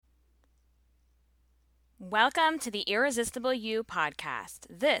Welcome to the Irresistible You podcast.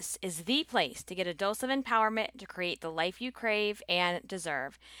 This is the place to get a dose of empowerment to create the life you crave and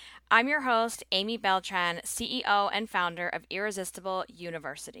deserve. I'm your host, Amy Beltran, CEO and founder of Irresistible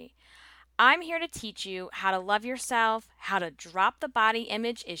University. I'm here to teach you how to love yourself, how to drop the body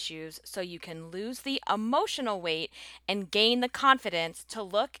image issues so you can lose the emotional weight and gain the confidence to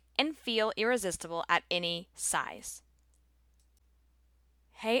look and feel irresistible at any size.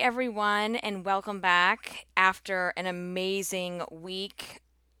 Hey everyone, and welcome back after an amazing week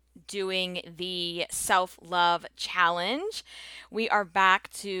doing the self love challenge. We are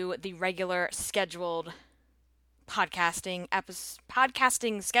back to the regular scheduled podcasting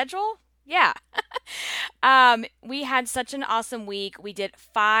schedule. Yeah. We had such an awesome week. We did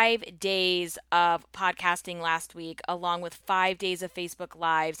 5 days of podcasting last week, along with 5 days of Facebook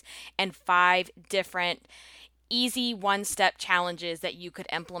Lives and 5 different easy one-step challenges that you could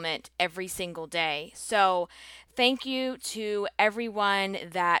implement every single day. So thank you to everyone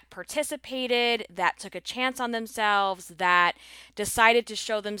that participated, that took a chance on themselves, that decided to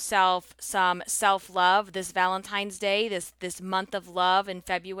show themselves some self-love this Valentine's Day, this month of love in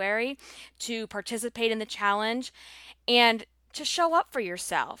February, to participate in the challenge and to show up for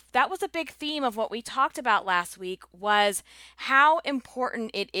yourself. That was a big theme of what we talked about last week, was how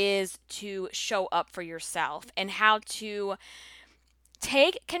important it is to show up for yourself and how to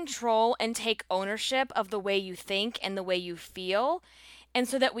take control and take ownership of the way you think and the way you feel. And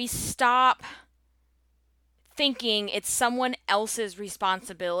so that we stop thinking it's someone else's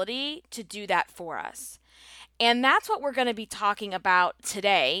responsibility to do that for us. And that's what we're going to be talking about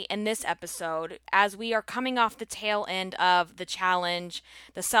today in this episode as we are coming off the tail end of the challenge,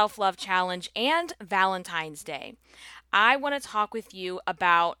 the self-love challenge, and Valentine's Day. I want to talk with you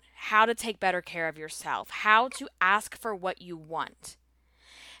about how to take better care of yourself, how to ask for what you want.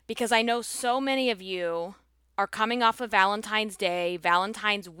 Because I know so many of you are coming off of Valentine's Day,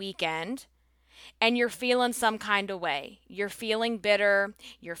 Valentine's weekend, and you're feeling some kind of way. You're feeling bitter,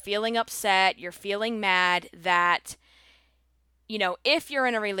 you're feeling upset, you're feeling mad that, if you're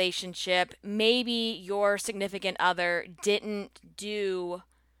in a relationship, maybe your significant other didn't do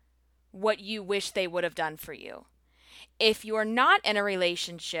what you wish they would have done for you. If you're not in a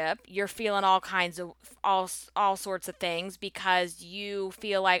relationship, you're feeling all sorts of things because you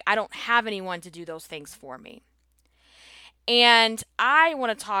feel like, I don't have anyone to do those things for me. And I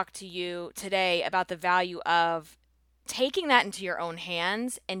want to talk to you today about the value of taking that into your own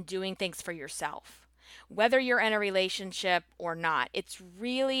hands and doing things for yourself, whether you're in a relationship or not. It's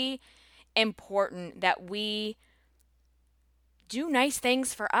really important that we do nice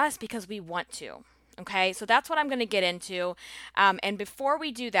things for us because we want to. Okay, so that's what I'm going to get into. And before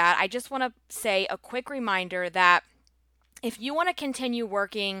we do that, I just want to say a quick reminder that if you want to continue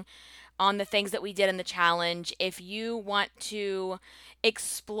working on the things that we did in the challenge, if you want to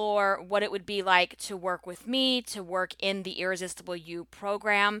explore what it would be like to work with me, to work in the Irresistible You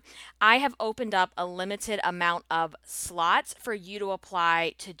program, I have opened up a limited amount of slots for you to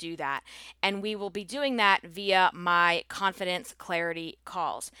apply to do that. And we will be doing that via my Confidence Clarity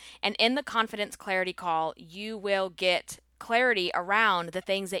calls. And in the Confidence Clarity call, you will get clarity around the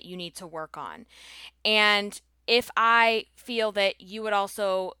things that you need to work on. And if I feel that you would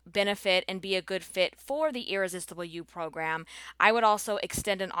also benefit and be a good fit for the Irresistible You program, I would also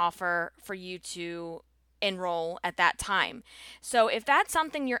extend an offer for you to enroll at that time. So if that's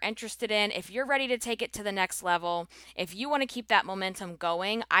something you're interested in, if you're ready to take it to the next level, if you want to keep that momentum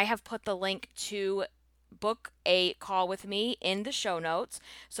going, I have put the link to book a call with me in the show notes.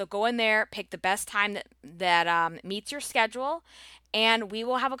 So go in there, pick the best time that meets your schedule, and we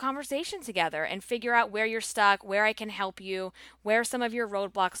will have a conversation together and figure out where you're stuck, where I can help you, where some of your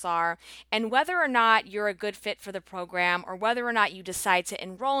roadblocks are, and whether or not you're a good fit for the program or whether or not you decide to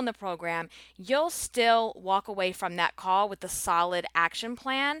enroll in the program, you'll still walk away from that call with a solid action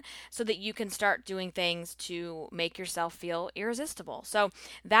plan so that you can start doing things to make yourself feel irresistible. So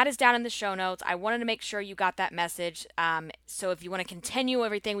that is down in the show notes. I wanted to make sure you got that message. So if you want to continue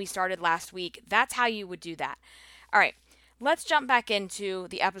everything we started last week, that's how you would do that. All right. Let's jump back into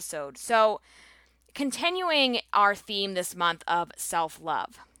the episode. So, continuing our theme this month of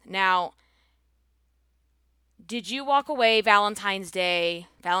self-love. Now, did you walk away Valentine's Day,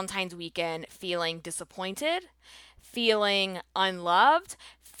 Valentine's weekend, feeling disappointed, feeling unloved,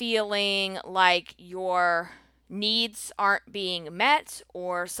 feeling like your needs aren't being met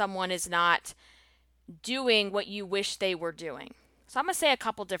or someone is not doing what you wish they were doing? So, I'm going to say a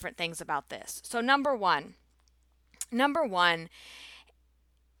couple different things about this. So, Number one,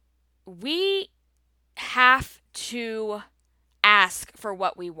 we have to ask for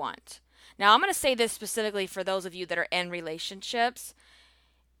what we want. Now, I'm going to say this specifically for those of you that are in relationships.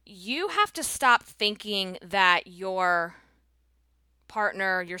 You have to stop thinking that your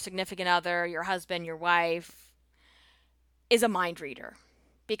partner, your significant other, your husband, your wife is a mind reader,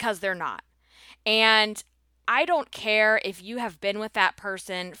 because they're not. And I don't care if you have been with that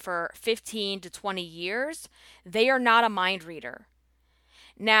person for 15 to 20 years, they are not a mind reader.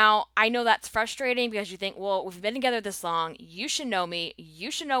 Now, I know that's frustrating because you think, well, we've been together this long. You should know me. You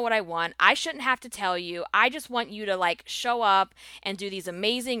should know what I want. I shouldn't have to tell you. I just want you to like show up and do these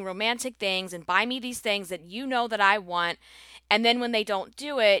amazing romantic things and buy me these things that you know that I want. And then when they don't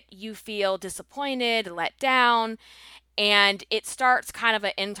do it, you feel disappointed, let down, and it starts kind of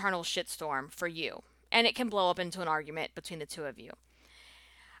an internal shitstorm for you. And it can blow up into an argument between the two of you.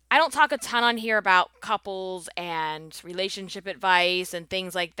 I don't talk a ton on here about couples and relationship advice and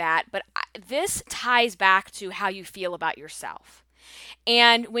things like that, but this ties back to how you feel about yourself.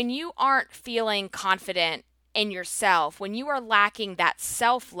 And when you aren't feeling confident in yourself, when you are lacking that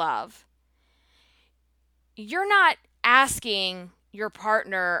self-love, you're not asking your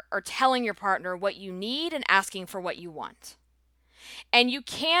partner or telling your partner what you need and asking for what you want. And you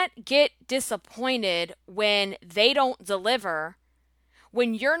can't get disappointed when they don't deliver,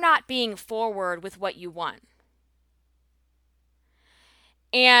 when you're not being forward with what you want.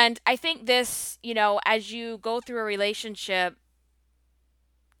 And I think this, as you go through a relationship,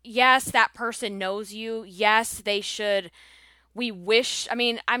 yes, that person knows you. Yes, they should.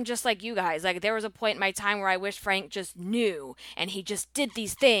 I'm just like you guys. Like, there was a point in my time where I wish Frank just knew and he just did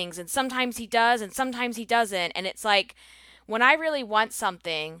these things. And sometimes he does and sometimes he doesn't. And it's like, when I really want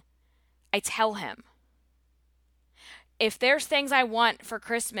something, I tell him. If there's things I want for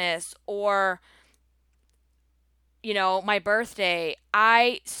Christmas or, my birthday,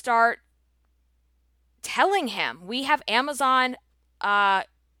 I start telling him. We have Amazon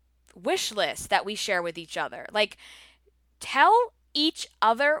wish lists that we share with each other. Like, tell each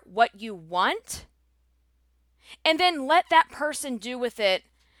other what you want and then let that person do with it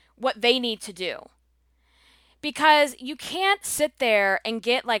what they need to do. Because you can't sit there and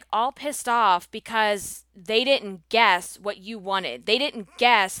get like all pissed off because they didn't guess what you wanted. They didn't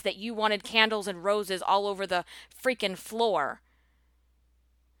guess that you wanted candles and roses all over the freaking floor.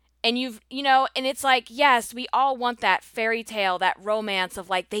 And and it's like, yes, we all want that fairy tale, that romance of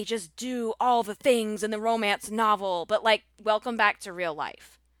like, they just do all the things in the romance novel, but like, welcome back to real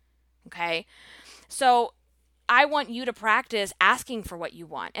life. Okay? So I want you to practice asking for what you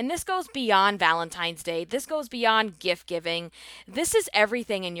want. And this goes beyond Valentine's Day. This goes beyond gift giving. This is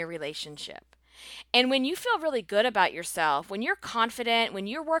everything in your relationship. And when you feel really good about yourself, when you're confident, when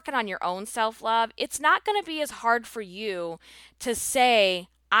you're working on your own self-love, it's not going to be as hard for you to say,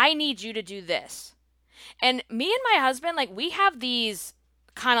 I need you to do this. And me and my husband, like, we have these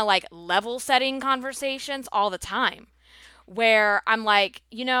kind of like level setting conversations all the time where I'm like,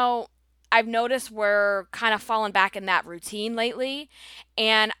 I've noticed we're kind of falling back in that routine lately,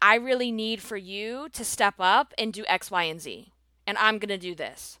 and I really need for you to step up and do X, Y, and Z. And I'm going to do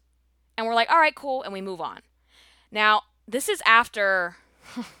this. And we're like, all right, cool, and we move on. Now, this is after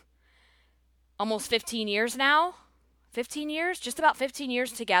almost 15 years now. 15 years, just about 15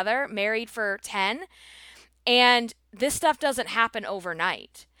 years together, married for 10. And this stuff doesn't happen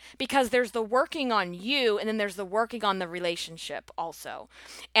overnight because there's the working on you and then there's the working on the relationship also.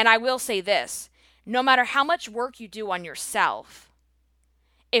 And I will say this, no matter how much work you do on yourself,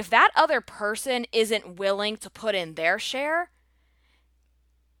 if that other person isn't willing to put in their share,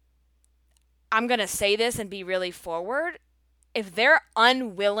 I'm going to say this and be really forward. If they're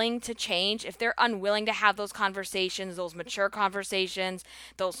unwilling to change, if they're unwilling to have those conversations, those mature conversations,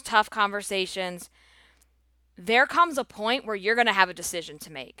 those tough conversations, there comes a point where you're going to have a decision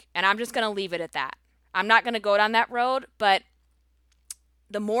to make. And I'm just going to leave it at that. I'm not going to go down that road, but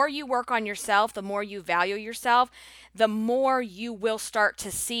the more you work on yourself, the more you value yourself, the more you will start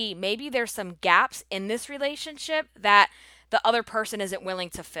to see maybe there's some gaps in this relationship that the other person isn't willing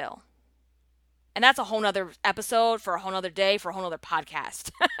to fill. And that's a whole nother episode for a whole nother day, for a whole nother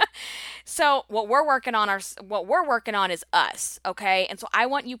podcast. So what we're working on is us, okay? And so I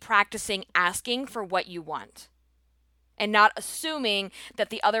want you practicing asking for what you want and not assuming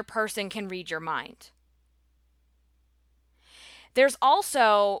that the other person can read your mind. There's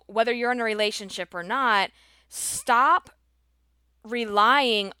also, whether you're in a relationship or not, stop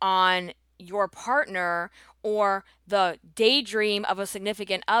relying on your partner or the daydream of a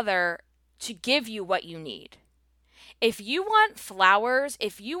significant other to give you what you need. If you want flowers,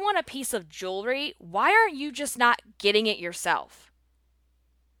 if you want a piece of jewelry, why aren't you just not getting it yourself?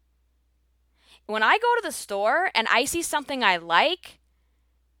 When I go to the store and I see something I like,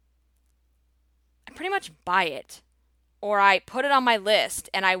 pretty much buy it, or I put it on my list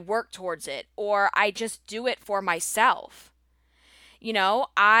and I work towards it, or I just do it for myself.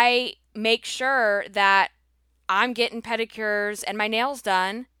 I make sure that I'm getting pedicures and my nails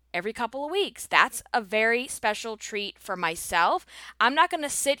done every couple of weeks. That's a very special treat for myself. I'm not going to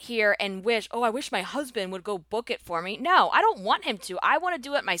sit here and I wish my husband would go book it for me. No, I don't want him to. I want to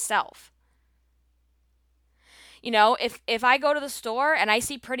do it myself. If I go to the store and I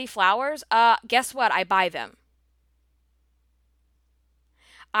see pretty flowers, guess what? I buy them.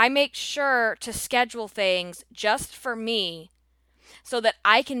 I make sure to schedule things just for me so that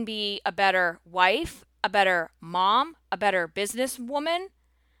I can be a better wife, a better mom, a better businesswoman,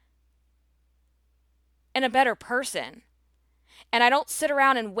 and a better person. And I don't sit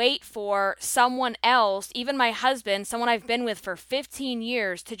around and wait for someone else, even my husband, someone I've been with for 15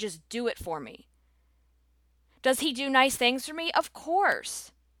 years, to just do it for me. Does he do nice things for me? Of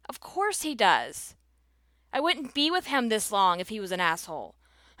course. Of course he does. I wouldn't be with him this long if he was an asshole.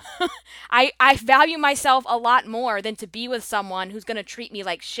 I value myself a lot more than to be with someone who's going to treat me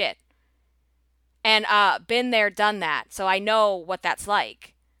like shit. And been there, done that. So I know what that's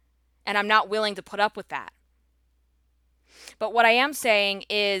like. And I'm not willing to put up with that. But what I am saying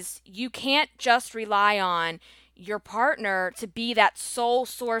is you can't just rely on your partner to be that sole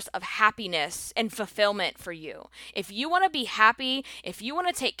source of happiness and fulfillment for you. If you want to be happy, if you want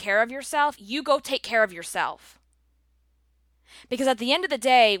to take care of yourself, you go take care of yourself. Because at the end of the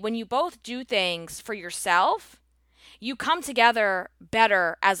day, when you both do things for yourself, you come together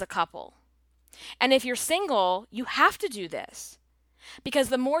better as a couple. And if you're single, you have to do this. Because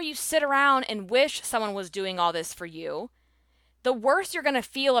the more you sit around and wish someone was doing all this for you, the worse you're going to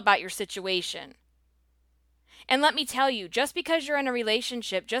feel about your situation. And let me tell you, just because you're in a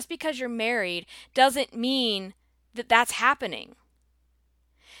relationship, just because you're married, doesn't mean that that's happening.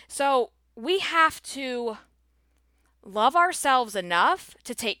 So we have to love ourselves enough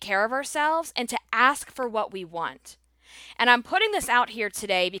to take care of ourselves and to ask for what we want. And I'm putting this out here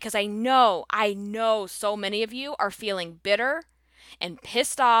today because I know so many of you are feeling bitter and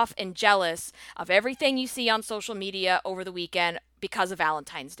pissed off and jealous of everything you see on social media over the weekend because of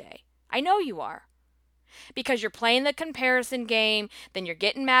Valentine's Day. I know you are. Because you're playing the comparison game, then you're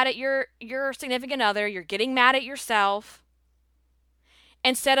getting mad at your significant other, you're getting mad at yourself.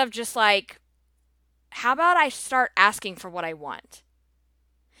 Instead of just like, how about I start asking for what I want?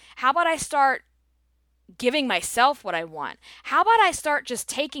 How about I start giving myself what I want? How about I start just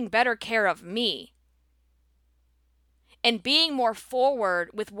taking better care of me and being more forward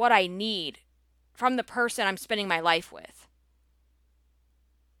with what I need from the person I'm spending my life with?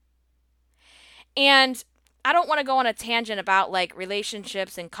 And I don't want to go on a tangent about like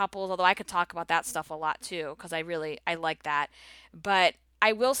relationships and couples, although I could talk about that stuff a lot too, because I like that. But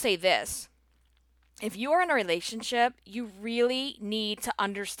I will say this. If you are in a relationship, you really need to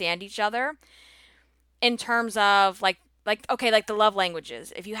understand each other in terms of like the love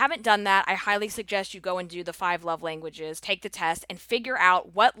languages. If you haven't done that, I highly suggest you go and do the 5 love languages, take the test, and figure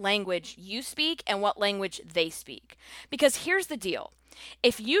out what language you speak and what language they speak. Because here's the deal.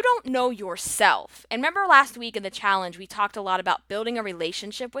 If you don't know yourself, and remember last week in the challenge, we talked a lot about building a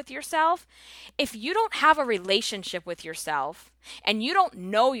relationship with yourself. If you don't have a relationship with yourself, and you don't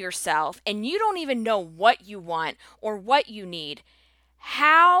know yourself, and you don't even know what you want or what you need,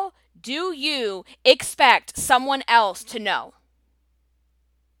 how do you expect someone else to know?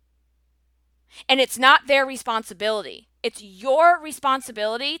 And it's not their responsibility. It's your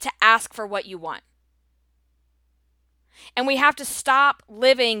responsibility to ask for what you want. And we have to stop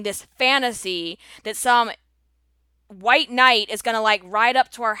living this fantasy that some white knight is going to like ride up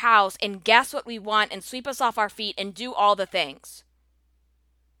to our house and guess what we want and sweep us off our feet and do all the things.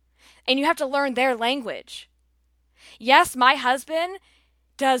 And you have to learn their language. Yes, my husband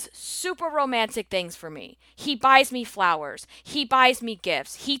does super romantic things for me. He buys me flowers. He buys me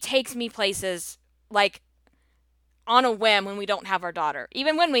gifts. He takes me places like on a whim when we don't have our daughter.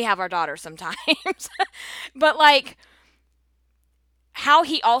 Even when we have our daughter sometimes. But like how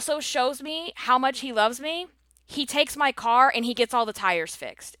he also shows me how much he loves me, he takes my car and he gets all the tires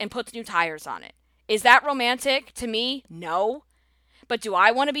fixed and puts new tires on it. Is that romantic to me? No. But do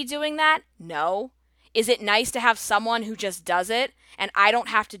I want to be doing that? No. Is it nice to have someone who just does it and I don't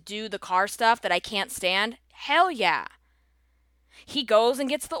have to do the car stuff that I can't stand? Hell yeah. He goes and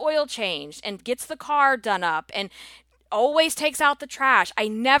gets the oil changed and gets the car done up and always takes out the trash. I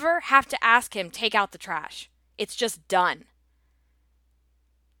never have to ask him take out the trash. It's just done.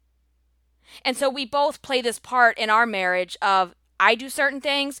 And so we both play this part in our marriage of I do certain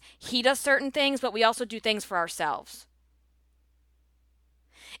things, he does certain things, but we also do things for ourselves.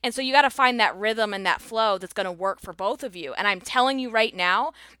 And so you got to find that rhythm and that flow that's going to work for both of you. And I'm telling you right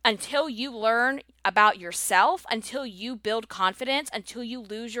now, until you learn about yourself, until you build confidence, until you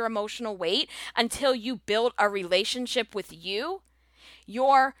lose your emotional weight, until you build a relationship with you,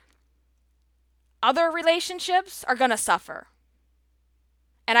 your other relationships are going to suffer.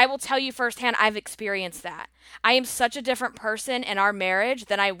 And I will tell you firsthand, I've experienced that. I am such a different person in our marriage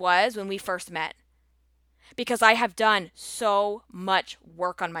than I was when we first met, because I have done so much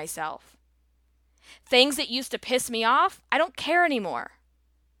work on myself. Things that used to piss me off, I don't care anymore.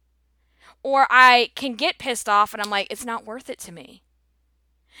 Or I can get pissed off and I'm like, it's not worth it to me.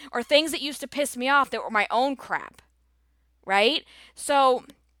 Or things that used to piss me off that were my own crap, right? So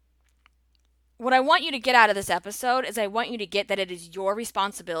what I want you to get out of this episode is I want you to get that it is your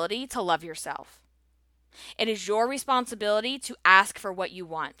responsibility to love yourself. It is your responsibility to ask for what you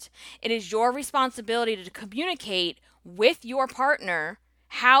want. It is your responsibility to communicate with your partner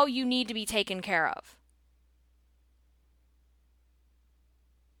how you need to be taken care of.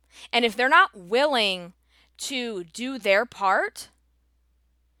 And if they're not willing to do their part,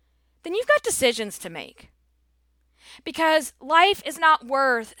 then you've got decisions to make. Because life is not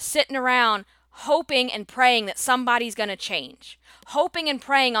worth sitting around hoping and praying that somebody's going to change, hoping and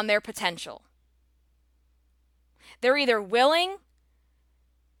praying on their potential. They're either willing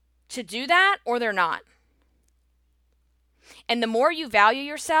to do that or they're not. And the more you value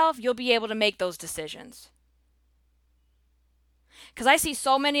yourself, you'll be able to make those decisions. Because I see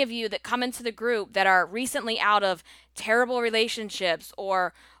so many of you that come into the group that are recently out of terrible relationships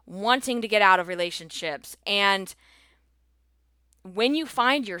or wanting to get out of relationships. And when you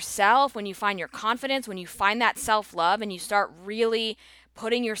find yourself, when you find your confidence, when you find that self-love and you start really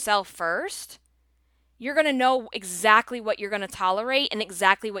putting yourself first, you're going to know exactly what you're going to tolerate and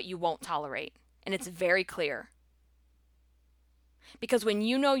exactly what you won't tolerate. And it's very clear. Because when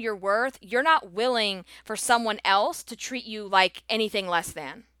you know your worth, you're not willing for someone else to treat you like anything less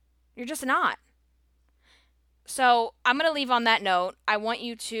than. You're just not. So I'm going to leave on that note. I want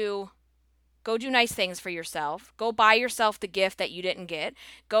you to go do nice things for yourself. Go buy yourself the gift that you didn't get.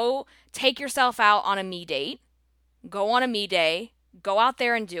 Go take yourself out on a me date. Go on a me day. Go out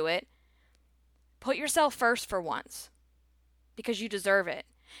there and do it. Put yourself first for once, because you deserve it.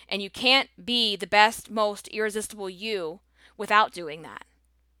 And you can't be the best, most irresistible you without doing that.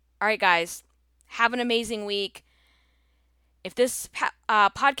 All right, guys, have an amazing week. If this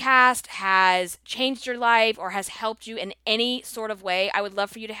podcast has changed your life or has helped you in any sort of way, I would love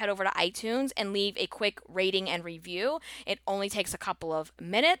for you to head over to iTunes and leave a quick rating and review. It only takes a couple of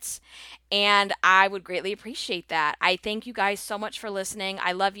minutes, and I would greatly appreciate that. I thank you guys so much for listening.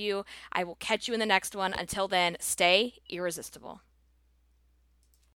 I love you. I will catch you in the next one. Until then, stay irresistible.